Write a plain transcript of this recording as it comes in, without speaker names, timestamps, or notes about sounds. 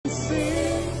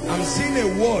am seeing a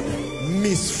word,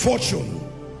 misfortune.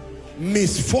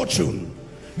 Misfortune.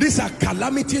 These are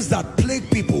calamities that plague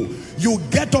people. You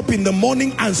get up in the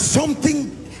morning and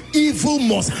something evil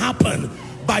must happen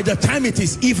by the time it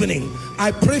is evening.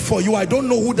 I pray for you. I don't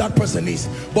know who that person is,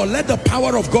 but let the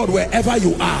power of God, wherever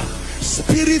you are,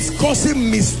 spirits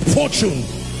causing misfortune,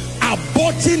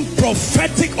 aborting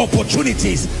prophetic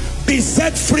opportunities, be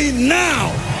set free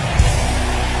now.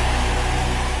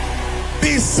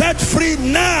 Be set free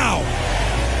now.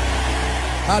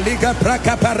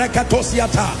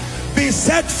 Be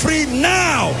set free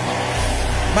now.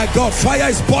 My God, fire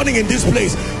is burning in this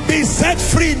place. Be set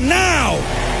free now.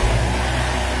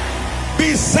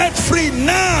 Be set free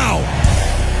now.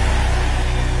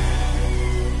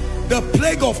 The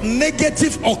plague of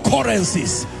negative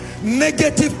occurrences,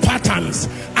 negative patterns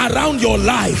around your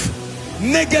life,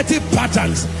 negative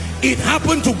patterns. It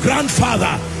happened to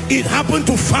grandfather, it happened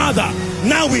to father,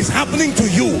 now it's happening to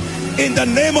you. In the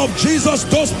name of Jesus,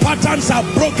 those patterns are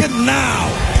broken now.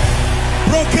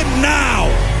 Broken now.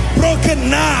 Broken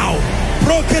now.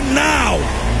 Broken now.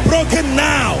 Broken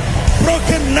now.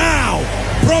 Broken now.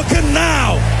 Broken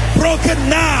now. Broken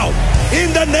now.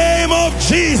 In the name of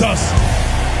Jesus.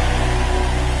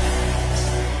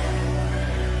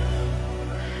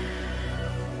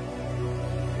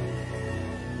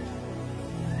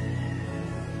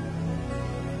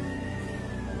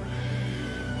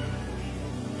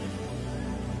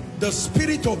 The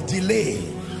spirit of delay,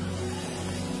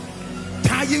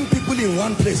 tying people in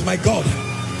one place. My God,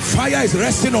 fire is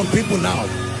resting on people now.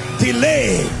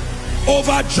 Delay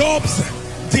over jobs,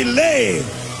 delay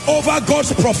over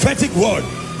God's prophetic word.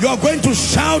 You are going to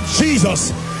shout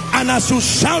Jesus, and as you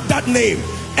shout that name,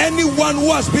 anyone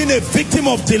who has been a victim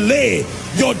of delay,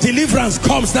 your deliverance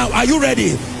comes now. Are you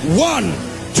ready? 1,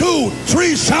 2,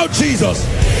 3, shout Jesus.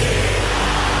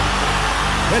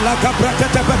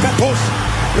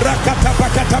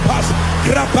 Rakatapakatapas,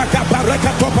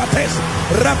 Grapakaparakatopates,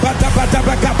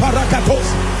 Rapatapatabakaparakatos.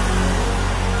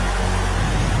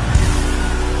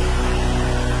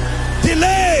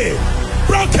 Delay,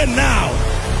 broken now,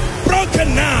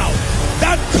 broken now.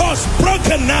 That curse,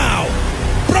 broken now,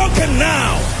 broken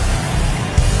now.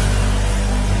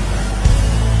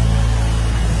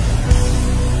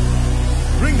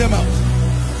 Bring them out.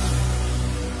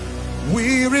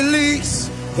 We release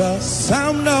the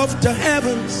sound of the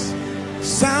heavens,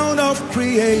 sound of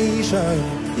creation.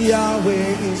 Yahweh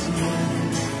is here.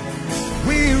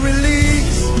 We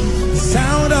release the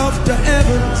sound of the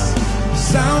heavens,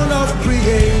 sound of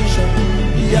creation.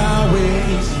 Yahweh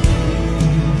is here.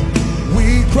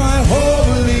 We cry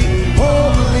holy,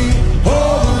 holy,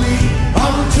 holy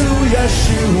unto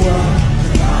Yeshua.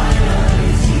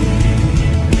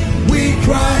 We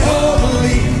cry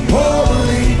holy,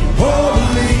 holy,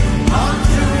 holy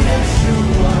unto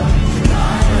Yeshua.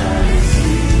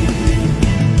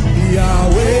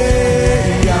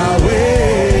 Yahweh, Yahweh,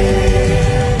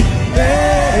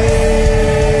 hey,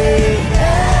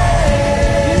 hey,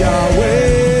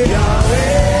 Yahweh,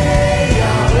 Yahweh,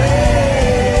 Yahweh,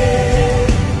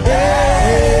 hey,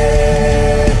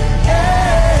 hey,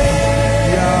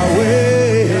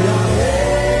 Yahweh,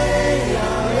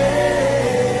 Yahweh,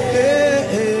 hey.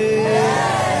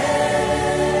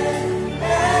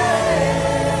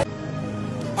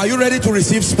 Are you ready to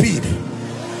receive speed?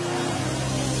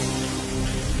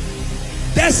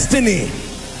 Destiny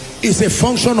is a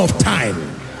function of time,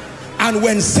 and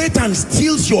when Satan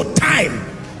steals your time,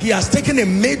 he has taken a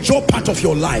major part of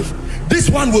your life. This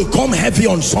one will come heavy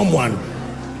on someone.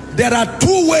 There are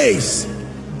two ways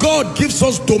God gives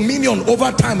us dominion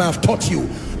over time. I have taught you.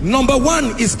 Number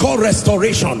one is called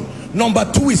restoration. Number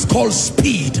two is called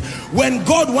speed. When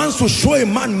God wants to show a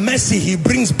man mercy, he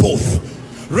brings both.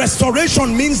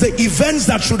 Restoration means the events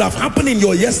that should have happened in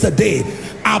your yesterday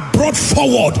are brought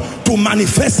forward to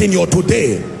manifest in your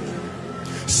today.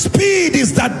 Speed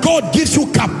is that God gives you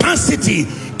capacity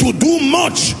to do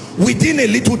much within a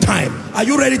little time. Are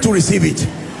you ready to receive it?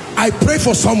 I pray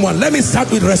for someone. Let me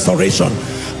start with restoration.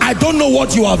 I don't know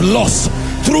what you have lost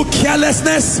through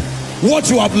carelessness, what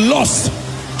you have lost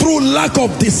through lack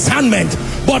of discernment,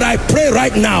 but I pray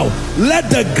right now, let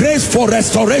the grace for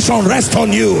restoration rest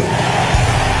on you.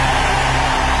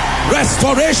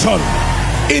 Restoration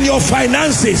in your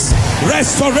finances,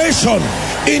 restoration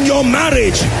in your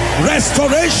marriage,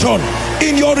 restoration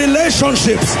in your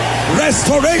relationships,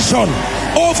 restoration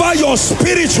over your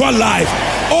spiritual life,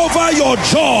 over your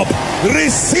job.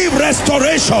 Receive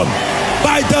restoration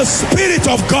by the Spirit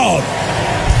of God.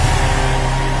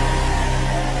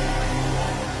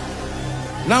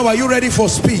 Now, are you ready for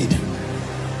speed?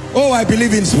 Oh, I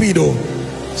believe in speed. Oh,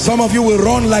 some of you will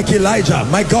run like Elijah.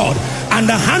 My God, And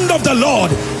the hand of the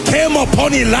Lord came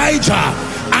upon Elijah,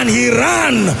 and he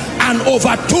ran and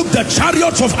overtook the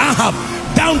chariots of Ahab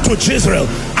down to Jezreel.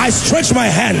 I stretch my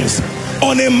hands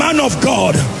on a man of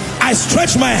God. I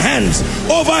stretch my hands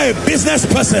over a business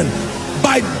person.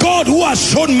 By God who has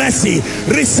shown mercy,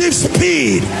 receive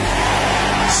speed.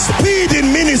 Speed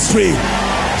in ministry.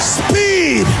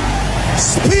 Speed.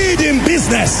 Speed in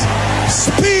business.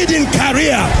 Speed in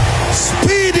career.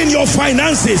 Speed in your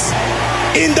finances.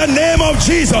 In the name of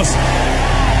Jesus.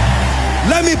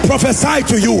 Let me prophesy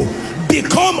to you.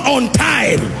 Become on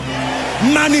time.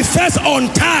 Manifest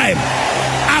on time.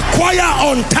 Acquire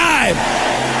on time.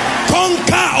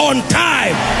 Conquer on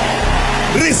time.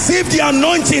 Receive the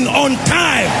anointing on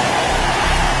time.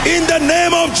 In the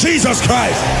name of Jesus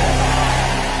Christ.